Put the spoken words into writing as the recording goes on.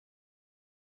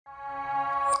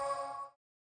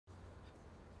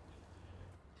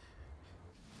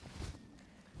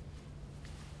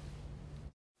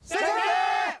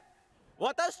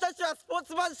私たちはスポー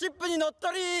ツマンシップにのっ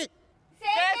とり、正々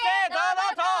堂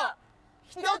々と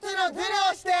一つのズル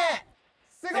をして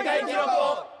世界記録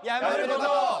を破ることを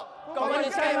ここ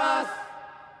に誓います。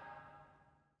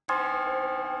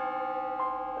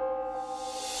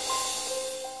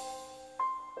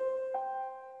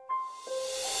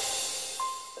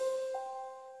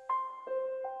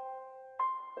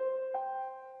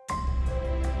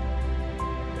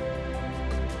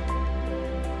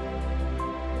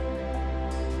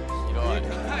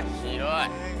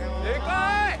で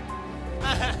かい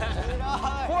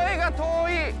声が遠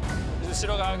い。後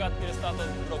ろが上がってるスタートブ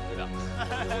ロックが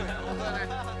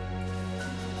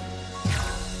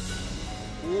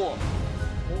おお、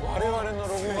我々のロ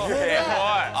ゴ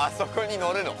があそこに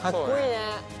乗るのかっこいいね。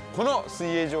この水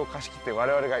泳場を貸し切って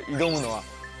我々が挑むのは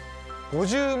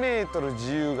50メートル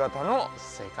自由形の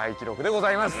世界記録でご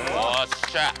ざいます。よっ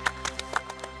しゃ。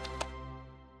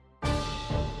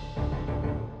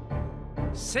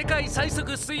世界最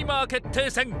速スイマー決定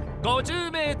戦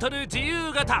 50m 自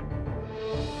由形。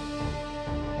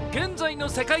現在の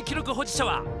世界記録保持者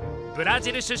はブラ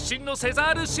ジル出身のセザ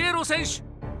ール・シエロ選手。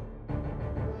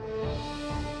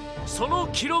その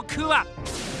記録は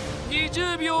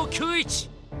20秒91。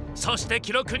そして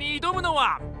記録に挑むの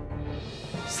は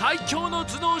最強の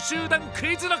頭脳集団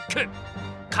QuizKnock。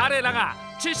彼らが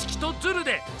知識とズル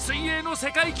で水泳の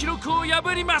世界記録を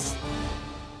破ります。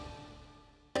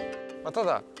た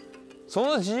だそ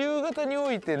の自由形に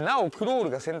おいてなおクロール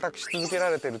が選択し続け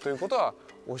られているということは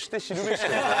押して知るべしで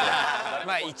す。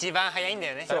まあ一番早いんだ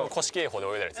よね。それも腰警報で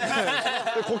泳いだりする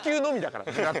呼吸のみだから違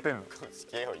ってんの。腰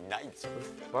警報いないんですよ。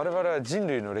我々は人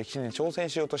類の歴史に挑戦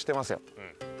しようとしてますよ。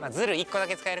まあズル1個だ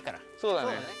け使えるから。そうだ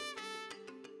ね。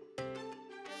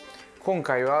今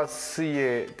回は水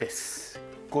泳です。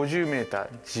50m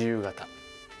自由形。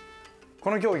こ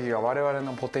の競技が我々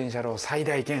のポテンシャルを最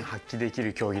大限発揮でき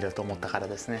る競技だと思ったから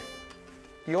ですね。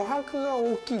余白が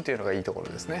大きいというのがいいところ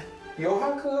ですね。余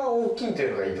白が大きいと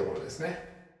いうのがいいところですね。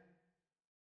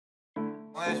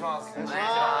お願いします。お願いし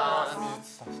ま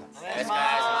す。お願いし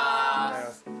ま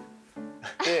す。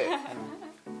で、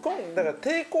だから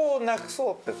抵抗をなく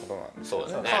そうってことなんですよ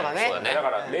ね。そうだね。だか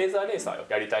らレーザーレーサーよ、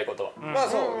やりたいことは。まあ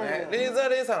そうね。レーザー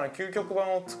レーサーの究極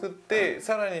版を作って、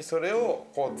さらにそれを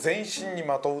こう全身に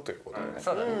まとうということだよね。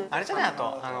そうだね。あれじゃない、あ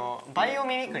とバイオ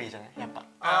ミミクリーじゃない、やっぱ。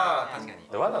ああ確か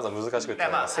に。わざわざ難しく言っ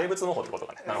て生物農法ってこと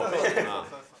かね。なるほど。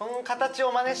その形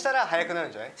を真似したら速くなる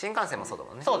んじゃない？新幹線もそうだ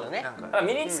もんね。そうだね。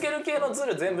身につける系のズ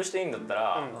ル全部していいんだった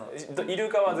ら、イル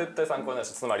カは絶対参考になる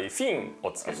し、つまりフィン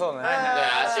をつける。そうね。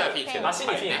足はフィンつける。足に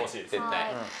フィン欲しい絶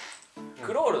対。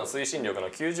クロールの推進力の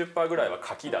 90% ぐらいは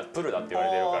カキだ、プルだって言わ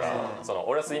れてるから、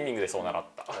俺はスイミングでそう習っ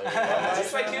た。実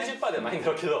際 90% ではないんだ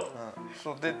ろうけど。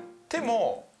そうで手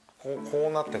もこ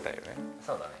うなってたよね。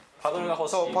そうだね。パドルが欲し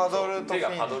い。そうパドルと手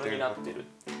がパドルになってる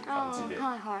感じで。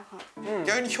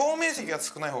逆に表面積が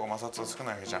少ない方が摩擦は少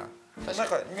ないわけじゃん。なんか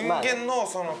人間の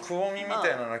そのくぼみみた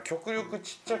いなのは極力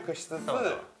ちっちゃくしつつ、じゃ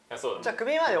あ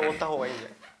首まで覆った方がいいんじ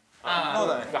ゃない？そう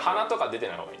だね。鼻とか出て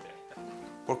ない方がいいんじゃない？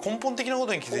これ根本的なこ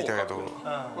とに気づいたけど、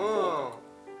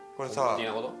これさ、泳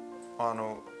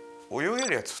げ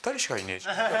るやつ2人しかいねえじ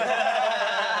ゃん。だか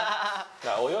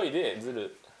ら泳いでズ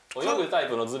ル、泳ぐタイ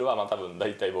プのズルはまあ多分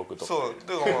大体僕と。そう、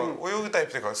だから泳ぐタイプ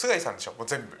っていうか菅井さんでしょ、もう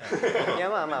全部。いや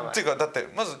まあまあまあ。っていうかだって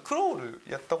まずクロール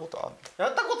やったことある？や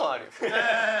ったことあるよ。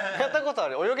やったことあ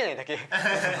る。泳げないだけ。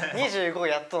25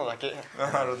やったのだけ。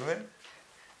なるほどね。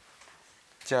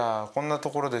じゃあこんなと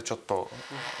ころでちょっと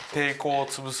抵抗を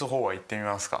潰す方は行ってみ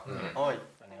ますか。はい。はい。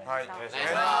お願いし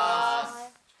ます。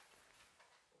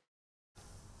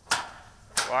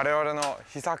我々の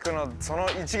秘策のその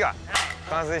1が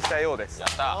完成したようです。やっ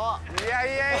た。いやい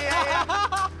やいやいや。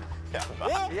いや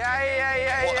いやいやい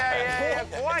やいや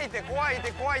怖いってやめ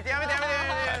て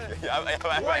やめて。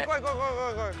怖い。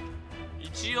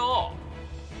一応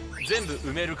全部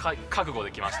埋める覚悟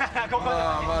できました。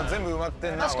まあ全部埋まっ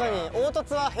てんな。確かに凹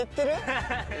凸は減ってる？減っ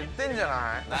てんじゃ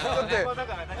ない？だっ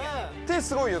て手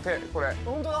すごいよ手これ。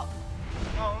本当だ。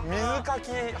水か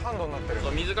きハンドになってる。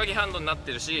水かきハンドになっ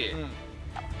てるし、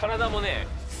体もね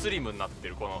スリムになって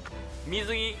る。この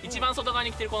水着一番外側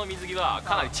に着てるこの水着は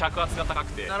かなり着圧が高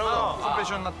くて、なるほど。コンプレッ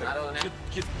ションになってる。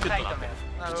キュッとなってる。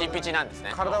ピチピチなんです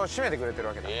ね。体を締めてくれてる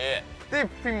わけだ。で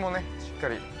ピンもねしっか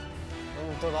り。本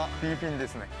当だ。 B ピンで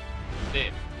すね。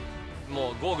で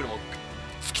もうゴーグルも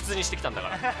突きつにしてきたんだか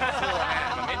ら。そうだ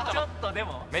ね。ちょっとで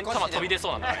も目ん玉飛び出そ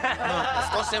うなんだか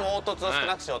ら。少しでも凹凸を少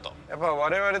なくしようと。やっぱ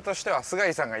我々としては菅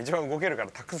井さんが一番動けるか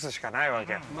ら託すしかないわ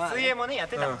け。水泳もねやっ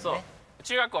てたもんね。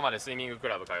中学校までスイミングク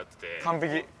ラブ通ってて、完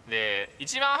璧。で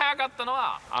一番速かったの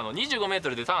は25メート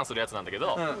ルでターンするやつなんだけ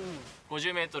ど、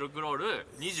50メートルクロール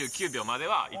29秒まで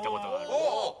は行ったことがある。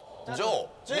じゃあ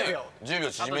10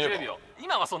秒縮めれば。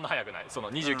今はそんな速くない。そ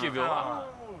の29秒は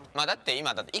まあだって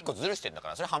今1個ずるしてんだか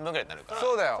ら、それ半分ぐらいになるから。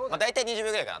そうだよ。まあ大体20秒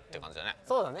ぐらいかなっていう感じだね。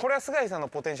そうだね。これは菅井さんの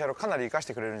ポテンシャルをかなり生かし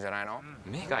てくれるんじゃないの？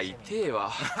目が痛え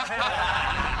わ。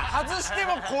外して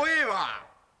も怖えわ。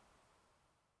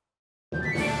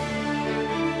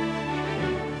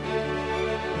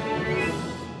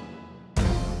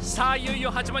さあいよいよ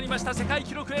始まりました世界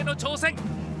記録への挑戦。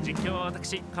実況は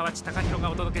私河内貴弘が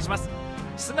お届けします。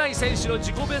須貝選手の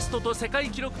自己ベストと世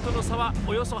界記録との差は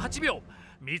およそ8秒。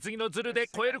水着のズルで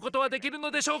超えることはできる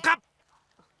のでしょうか。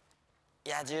い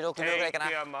や16秒ぐらいかな。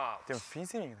でもフィン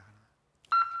スイミングだ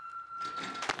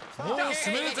からもうス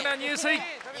ムーズな入水。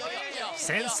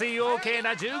潜水 OK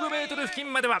な15メートル付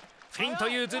近まではフィンと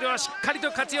いうズルをしっかり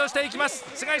と活用していきます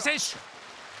須貝選手。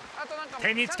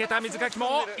手につけた水かき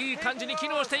もいい感じに機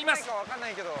能しています。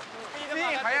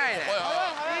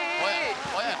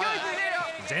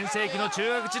全盛期の中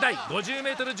学時代50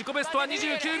メートル自己ベストは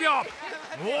29秒。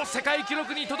もう世界記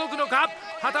録に届くのか、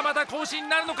はたまた更新に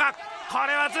なるのか。こ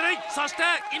れはずるい。そして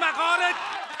今ゴール。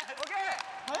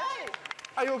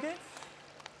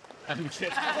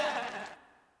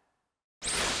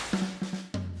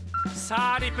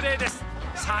さあリプレイです。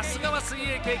さすがは水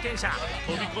泳経験者。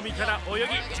飛び込みから泳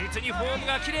ぎ、実にフォーム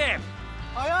が綺麗。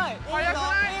早い。いいぞ。いい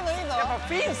ぞ。いいぞ。やっぱ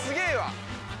フィンすげえわ。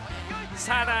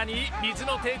さらに水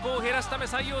の抵抗を減らすため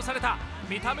採用された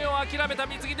見た目を諦めた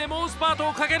水着で猛スパート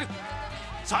をかける。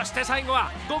そして最後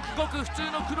はごくごく普通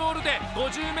のクロールで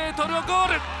50メートルをゴ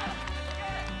ール。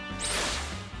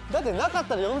だってなかっ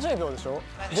たら40秒でしょ。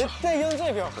絶対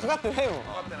40秒かかってないもん。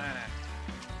かかってないね。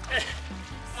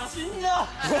死んだ。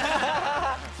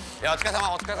いやお疲れ様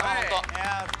本当。いや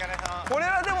お疲れ様。これ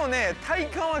はでもね、体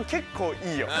感は結構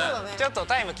いいよ。そうだね。ちょっと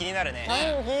タイム気になるね。タ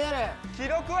イム気になる。記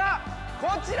録はこ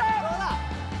ちら。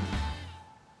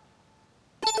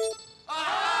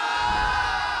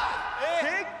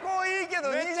結構いいけど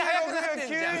26秒92。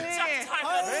めっちゃ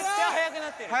速くな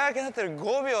ってる。速くなってる。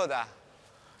5秒だ。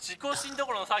自己新ど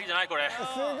ころの騒ぎじゃないこれ。すご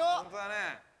本当だ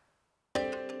ね。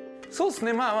そうです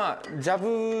ね。まあジャ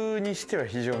ブにしては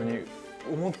非常に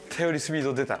思ったよりスピー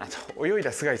ド出たなと。泳い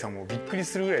だ須貝さんもびっくり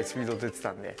するぐらいスピード出て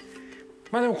たんで、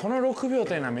まあでもこの6秒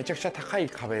というのはめちゃくちゃ高い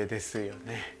壁ですよ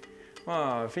ね。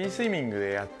まあフィンスイミング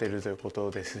でやってるというこ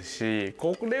とですし、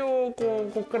これを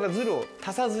ここからズルを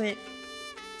足さずに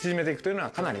縮めていくというのは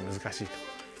かなり難しいと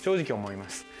正直思いま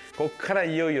す。ここから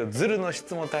いよいよズルの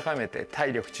質も高めて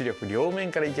体力知力両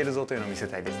面からいけるぞというのを見せ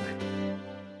たいですね。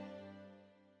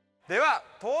では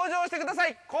登場してくださ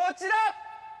い。こちら。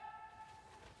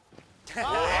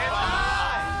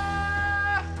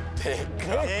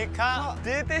でかっ。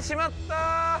出てしまっ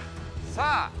た。さ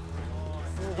あ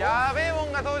やべえも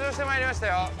んが登場してまいりました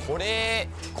よ。これ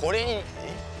に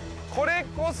これ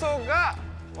こそが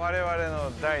我々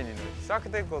の第2の秘策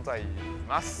でござい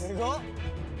ます。すごっ。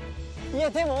いや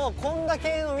でもこんだ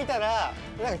けの見たら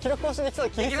なんか記録更新できそう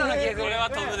な気がする。これは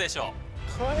飛ぶでしょ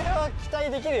これは期待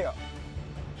できるよ。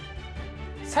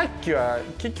さっきは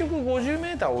結局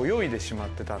 50m 泳いでしまっ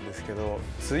てたんですけど、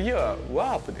次は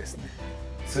ワープですね。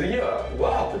次は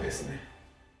ワープですね。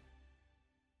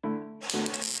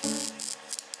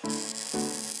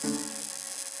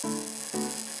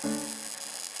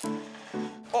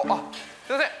すいま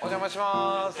せん、お邪魔し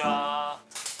ます。す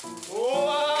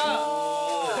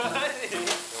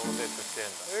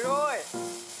ご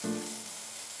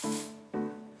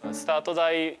い。スタート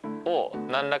台を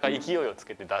何らか勢いをつ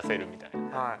けて出せるみたいな。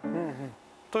はい。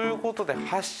ということで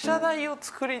発射台を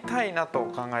作りたいなと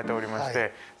考えておりまし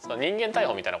て、その人間逮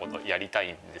捕みたいなことをやりた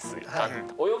いんですよ。泳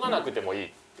がなくてもい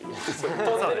い。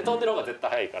飛んでる方が絶対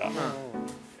早いから。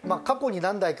まあ過去に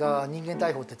何台か人間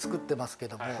逮捕って作ってますけ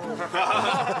ども、前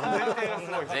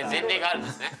例があるんで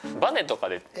すね。バネとか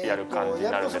でやる感じ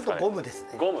になるんですかね。ゴムですね。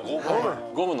ゴム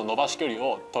の伸ばし距離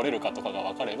を取れるかとかが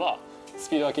分かればス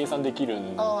ピードは計算できる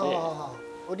んで。と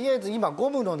りあえず今ゴ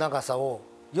ムの長さを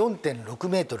 4.6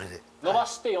 メートルで伸ば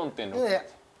して 4.6。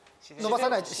伸ばさ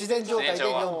ない自然状態で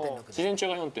 4.6 自然中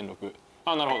が 4.6。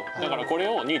あ、なるほど。だからこれ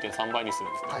を 2.3 倍にする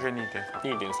んですね。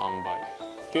2.3倍。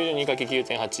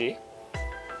92×9.8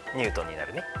 ニュートンにな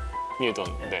るね。ニュート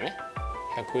ンだよね。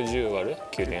110割る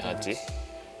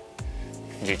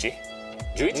 9.8。11？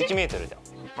 11メートルだ。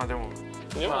まあでも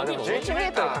11メ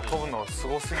ートルが飛ぶのす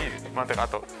ごすぎる。まあてかあ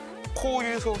とこう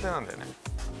いう想定なんだよね。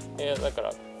いやだか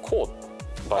らこ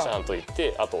うバシャンといっ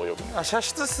てあと泳ぐ。射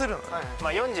出するの。ま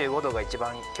あ45度が一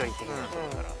番距離的なとこ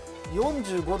ろから。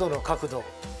45度の角度、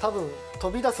多分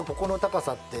飛び出すここの高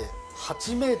さって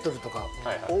8メートルとか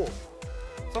を、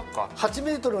そっか。8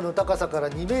メートルの高さから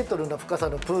2メートルの深さ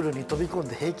のプールに飛び込ん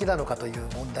で平気なのかという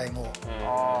問題も。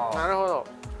なるほど。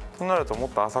そうなるともっ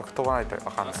と浅く飛ばないと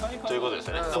あかんない。ということです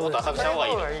よね。もっと浅くした方が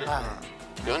いいのですね。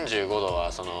45度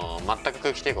はその全く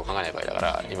空気抵抗を考えない場合だか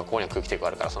ら、今ここには空気抵抗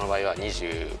あるから、その場合は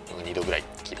22度ぐらいっ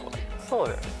て聞いたことある。そう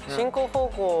だよね。進行方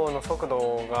向の速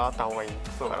度があった方がいい。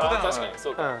そうだあ、確かに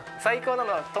そうか。最強な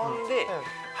のは飛んで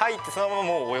入ってそのまま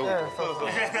もう泳ぐ。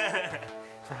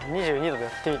22度でや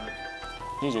ってみて。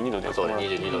22度でやってそう、もらう。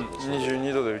 22度。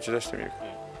22度で打ち出してみるか。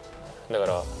だか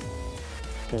ら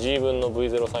G 分の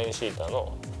V0 サインシータ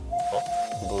の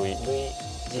V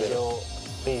事情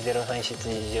V0 サインシータ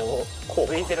事情を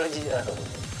V0 事情。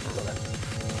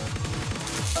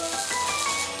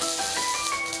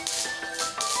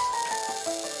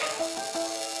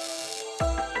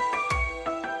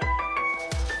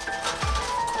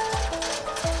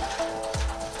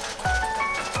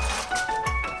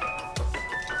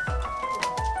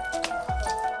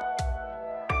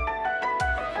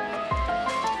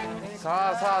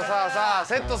さあ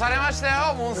セットされました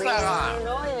よ、モンスターが。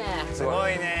すご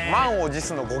いね。満を持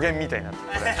すの語源みたいになって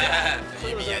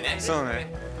る。意味やね。そう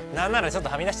ね。なんならちょっと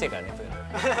はみ出してるからね。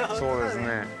そうです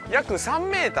ね。約3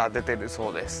メーター出てる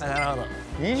そうです。なるほど。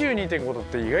22.5 度っ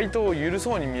て意外と緩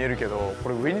そうに見えるけど、こ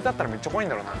れ上に立ったらめっちゃ怖いん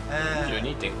だろうな。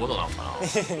22.5 度なのかな。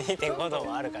2.5 度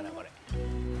もあるかなこれ。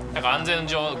なんか安全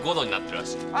上5度になってるら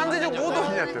しい。安全上5度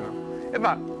になってるの。やっ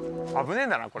ぱ危ねえん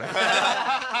だなこれ。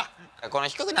この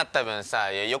低くなった分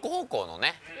さ、横方向の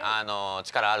ね、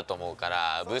力あると思うか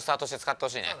らブースターとして使ってほ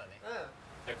しいね。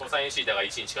コサインシータが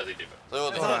1に近づいてるかそうい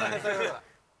うことですね。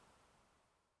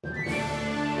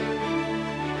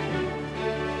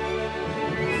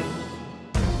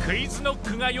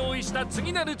QuizKnockが用意した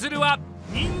次なるズルは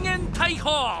人間大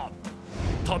砲。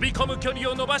飛び込む距離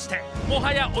を伸ばしても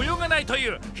はや泳がないとい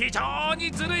う非常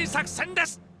にずるい作戦で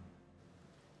す。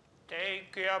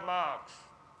 Take your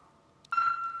marks。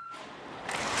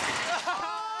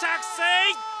着水。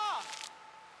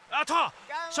あと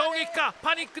衝撃か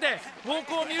パニックで方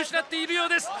向を見失っているよう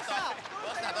です。本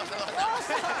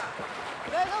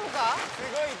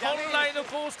来の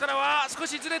コースからは少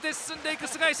しずれて進んでいく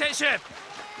須貝選手。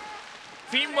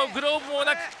フィンもグローブも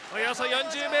なくおよそ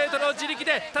 40m を自力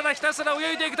でただひたすら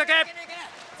泳いでいくだけ。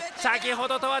先ほ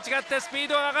どとは違ってスピー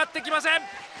ドが上がってきません。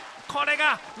これ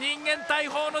が人間大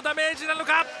砲のダメージなの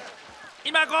か。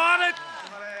今ゴール。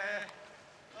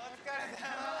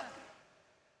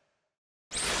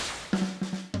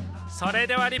それ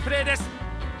ではリプレイです。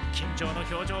緊張の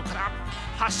表情から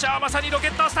発射はまさにロケ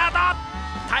ットスタート。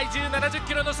体重70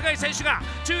キロの須貝選手が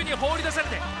宙に放り出され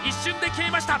て一瞬で消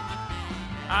えました。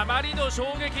あまりの衝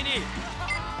撃に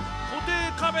固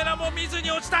定カメラも見ず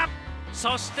に落ちた。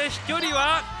そして飛距離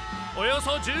はおよ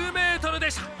そ 10m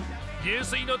でした。入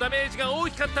水のダメージが大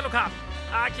きかったのか、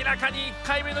明らかに1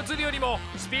回目のズルよりも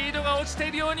スピードが落ちて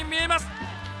いるように見えます。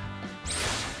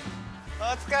お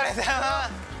疲れ様。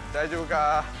大丈夫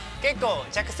か。結構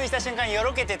着水した瞬間よ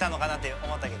ろけてたのかなって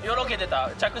思ったけど。よろけて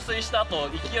た。着水した後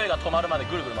勢いが止まるまで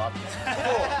ぐるぐる回って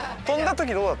飛んだ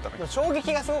時どうだったの。衝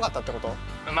撃がすごかったってこと？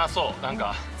まあそうなん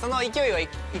かその勢いは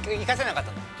生かせなかっ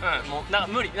たの？もうなんか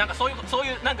無理。なんかそういう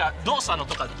なんかどうしたの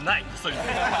とかないそういう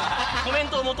コメン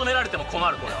トを求められても困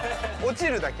る。これは落ち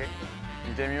るだけ。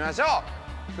見てみましょ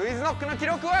う。QuizKnockの記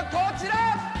録はこちら。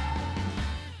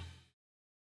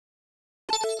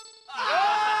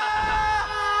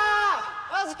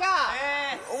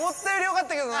思ったより良かっ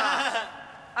たけどな。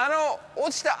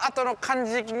落ちた後の感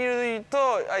じに言うと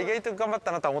意外と頑張っ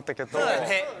たなとは思ったけど。そうだ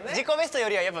ね。自己ベストよ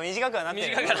りはやっぱ短くはなって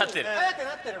る。短くなってる。早く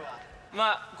なってるわ。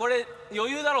まあこれ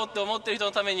余裕だろうって思ってる人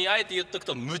のためにあえて言っとく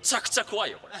とむちゃくちゃ怖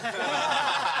いよこ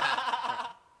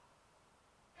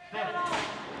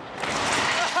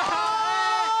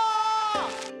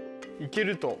れ。いけ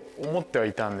ると思っては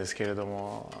いたんですけれど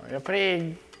も、やっぱ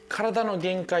り体の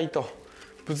限界と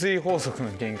物理法則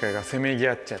の限界がせめぎ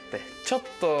合っちゃって、ちょっ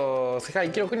と世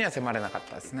界記録には迫れなかっ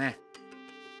たですね。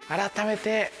改め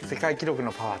て世界記録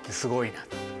のパワーってすごいなと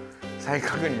再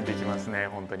確認できますね。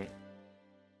本当に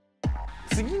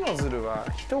次のズルは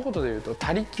一言で言うと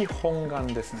他力本願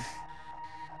ですね。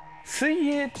水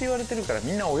泳って言われてるから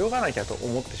みんな泳がなきゃと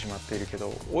思ってしまっているけ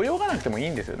ど、泳がなくてもいい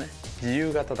んですよね。自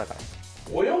由形だから。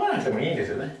泳がなくてもいいんで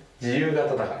すよね。自由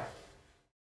形だから。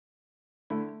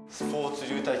スポーツ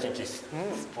流体研究室。ス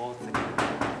ポーツ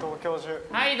東京中。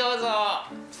はいどうぞ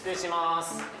失礼しま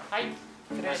す。はい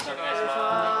失礼しま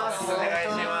す。お願い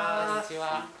します。よ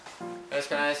ろし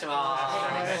くお願いします。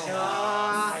お願いし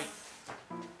ま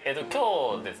す。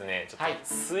今日ですね、ちょっと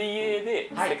水泳で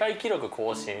世界記録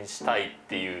更新したいっ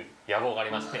ていう野望があ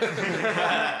りまして。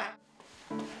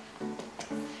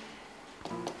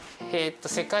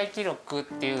世界記録っ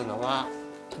ていうのは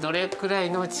どれくらい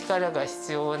の力が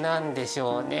必要なんでし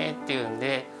ょうねっていうん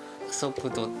で、速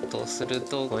度とする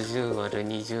と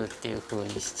 50÷20 っていう風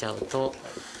にしちゃうと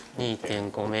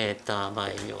 2.5 メーター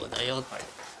毎秒だよっ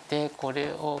て。でこ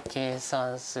れを計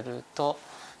算すると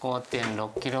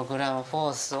 5.6 キログラムフォ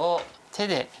ースを手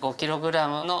で5キログラ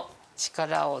ムの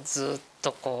力をずっ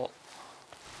とこ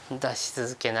う出し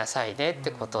続けなさいねっ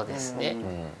てことですね。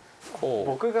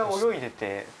僕が泳いで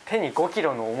て手に5キ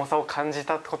ロの重さを感じ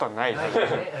たことはないです。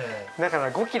だか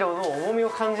ら5キロの重みを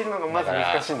感じるのがまず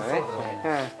難しいんだね。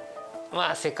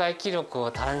まあ世界記録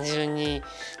を単純に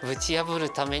ぶち破る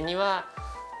ためには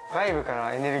外部か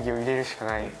らエネルギーを入れるしか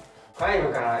ない。外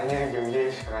部からエネルギーを入れ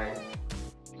るしかない。だか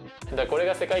らこれ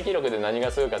が世界記録で何が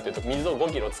すごいかっていうと、水を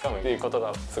5キロ掴むっていうこと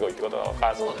がすごいってことが分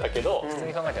かったけど、普通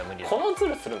に考えたら無理です。このズ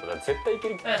ルするんだったら絶対いけ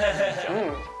る気がするじゃん。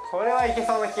これはいけ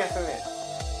そうな気がするね。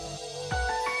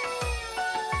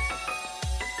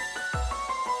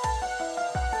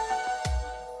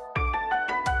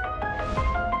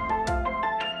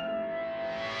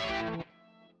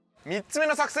3つ目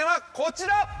の作戦はこち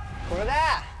ら。これだ。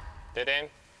ででん。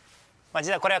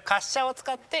実はこれは滑車を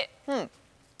使って、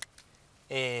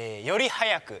より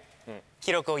早く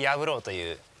記録を破ろうと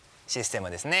いうシステ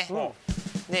ムですね。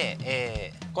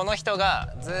で、この人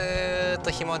がずーっ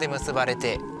と紐で結ばれ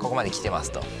てここまで来てま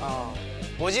すと。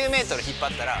50メートル引っ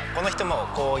張ったらこの人も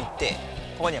こう行って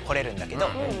ここには来れるんだけど、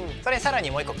それにさら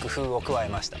にもう一個工夫を加え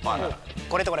ました。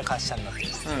これとこれ滑車になってい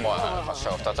ます。滑車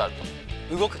が2つあると。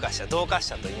動く滑車、動滑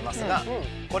車と言いますが、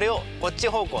これをこっち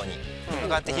方向に向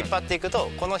かって引っ張っていくと、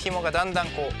この紐がだんだん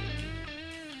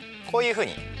こういうふう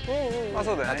にあ、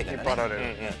そうだよね。引っ張られる。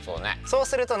そうね。そう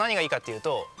すると何がいいかっていう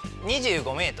と、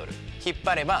25メートル引っ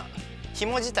張れば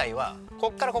紐自体は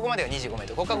こっからここまでが25メー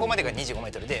トル、ここからここまでが25メ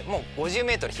ートルで、もう50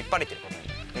メートル引っ張れてるこ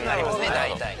とになりますね、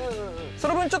大体。そ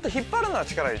の分ちょっと引っ張るのは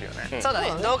力いるよね。そうだね。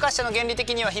動滑車の原理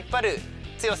的には引っ張る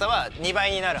強さは2倍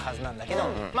になるはずなんだけど、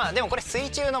まあでもこれ水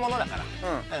中のものだから、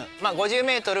まあ50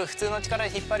メートル普通の力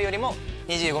で引っ張るよりも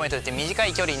25メートルって短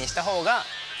い距離にした方が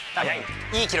多分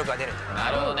いい記録が出る。な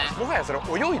るほどね。もはやそれ泳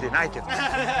いでないけど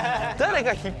誰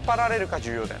が引っ張られるか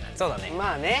重要だよね。そうだね。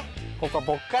まあね、ここは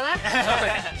僕かな。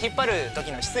引っ張る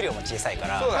時の質量も小さいか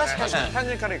ら。そうだね。確かに単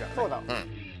純に軽いから。そうだ。だ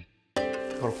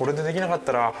からこれでできなかっ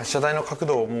たら発射台の角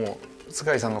度をもう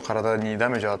塚井さんの体にダ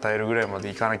メージを与えるぐらいま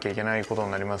でいかなきゃいけないことに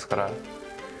なりますから、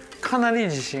かなり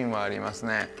自信はあります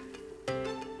ね。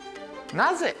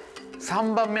なぜ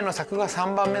3番目の柵が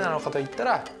3番目なのかといった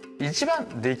ら、一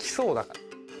番できそうだか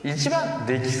ら。一番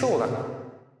できそうだから。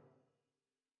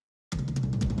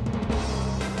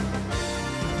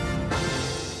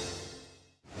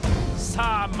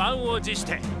さあ満を持し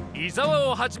て伊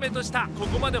沢をはじめとしたこ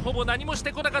こまでほぼ何もし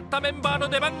てこなかったメンバーの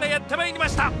出番がやってまいりま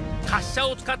した。滑車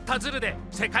を使ったズルで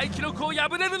世界記録を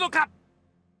破れるのか。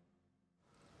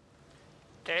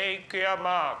Take your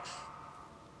marks。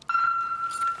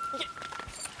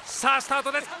さあスター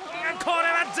トです。こ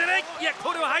れはずるい。いや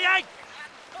これは速い。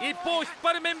一方引っ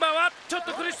張るメンバーはちょっ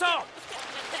と苦しそう。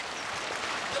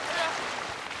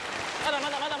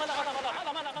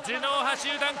頭脳派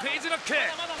集団クイズノック、と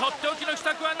っておきの秘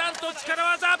策はなんと力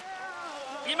技。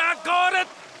今ゴール。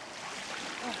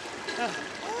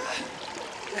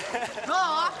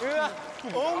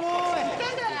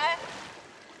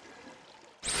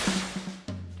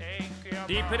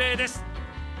リプレイです。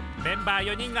メンバ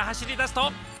ー4人が走り出す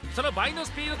とその倍の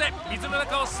スピードで水の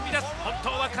中を進み出す本当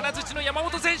は金槌の山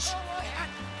本選手。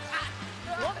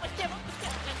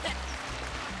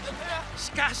し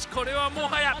かしこれはも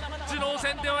はや頭脳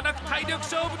戦ではなく体力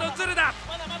勝負のズルだ。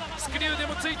スクリューで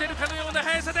もついてるかのような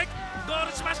速さでゴー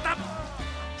ルしました。い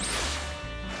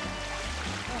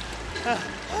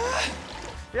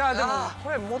やでもこ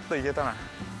れもっといけたな。い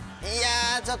や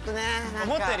ーちょっとね、なん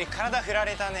か思ったより体振ら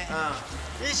れたね。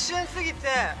一瞬過ぎて、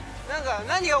なんか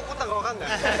何が起こったかわかんない。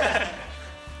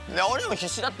俺も必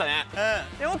死だったね。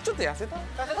いやもうちょっと痩せた。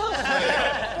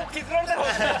削られたの。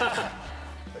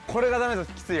これがダメだ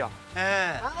ときついよ。頼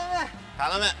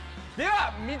む。で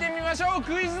は見てみましょう。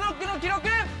クイズノックの記録ど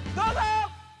うぞ。ワ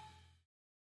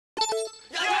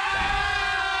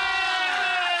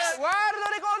ール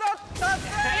ドレコード達成。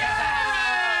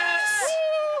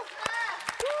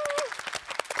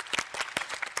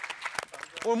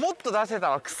俺もっと出せた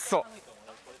わ。くっそ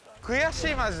悔し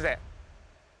いマジで。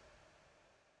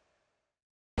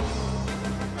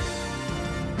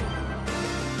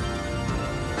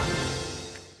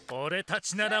俺た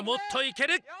ちならもっといけ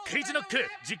る。クイズノック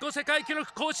自己世界記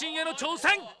録更新への挑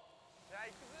戦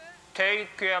Take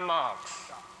your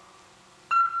marks。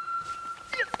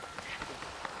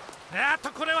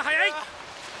これは速い。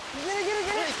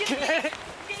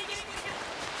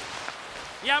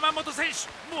山本選手、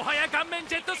もはや顔面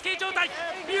ジェットスキー状態。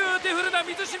ビューティフルな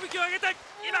水しぶきを上げて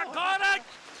今ゴール。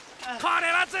こ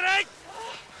れはずる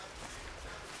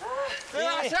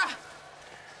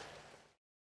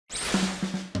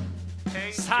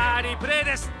い。さあリプレイ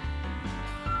です。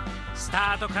ス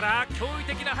タートから驚異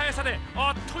的な速さで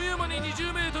あっという間に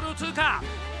 20m を通過。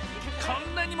こ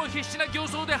んなにも必死な形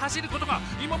相で走ることが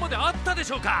今まであったで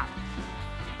しょうか。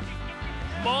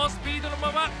猛スピードの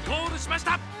ままゴールしまし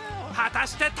た。果た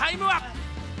してタイムは。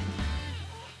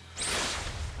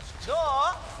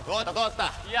どうだっ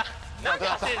た。いや、なん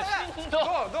かどうめっち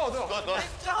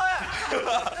ゃ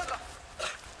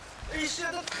速い。一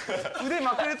瞬だって腕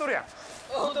まくれとるやん。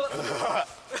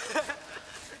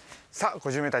さあ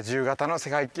 50m 自由形の世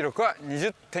界記録は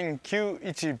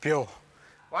 20.91 秒。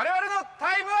我々の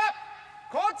タイムは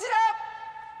こちら。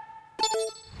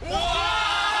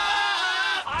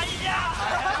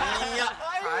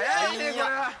早いねこれ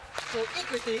は。一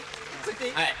個していい？ついてい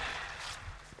い？はい。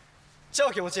超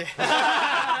気持ちいい。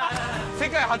世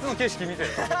界初の景色見てる。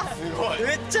すごい。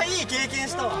めっちゃいい経験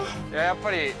したわ。いややっぱ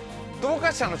り動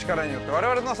滑車の力によって我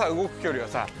々のさ動く距離は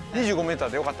さ 25m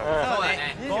でよかったからそう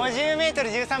ね。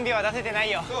50m13 秒は出せてな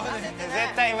いよ。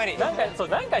絶対無理。なんか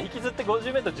引きずって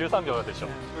 50m13 秒でしょ。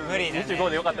無理だね。25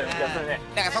でよかったような気がするね。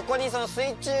だからそこにその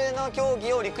水中の競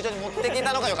技を陸上に持ってき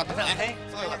たのが良かったですね。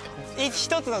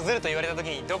一つのズルと言われた時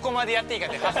にどこまでやっていいかっ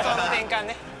て発想の転換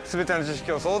ね。全ての知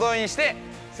識を総動員して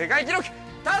世界記録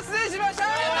達成しました。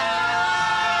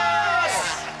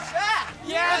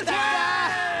やった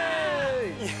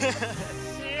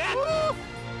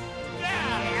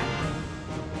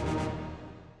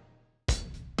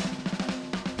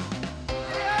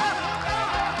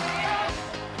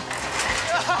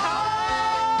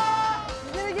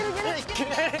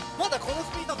まだこの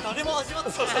スピード誰も味わって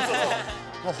ない。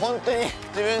もう本当に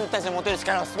自分たちの持てる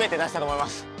力を全て出したと思いま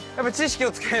す。やっぱ知識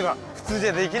を使えば普通じ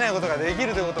ゃできないことができ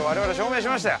るということを我々証明し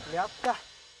ましたよ。やった。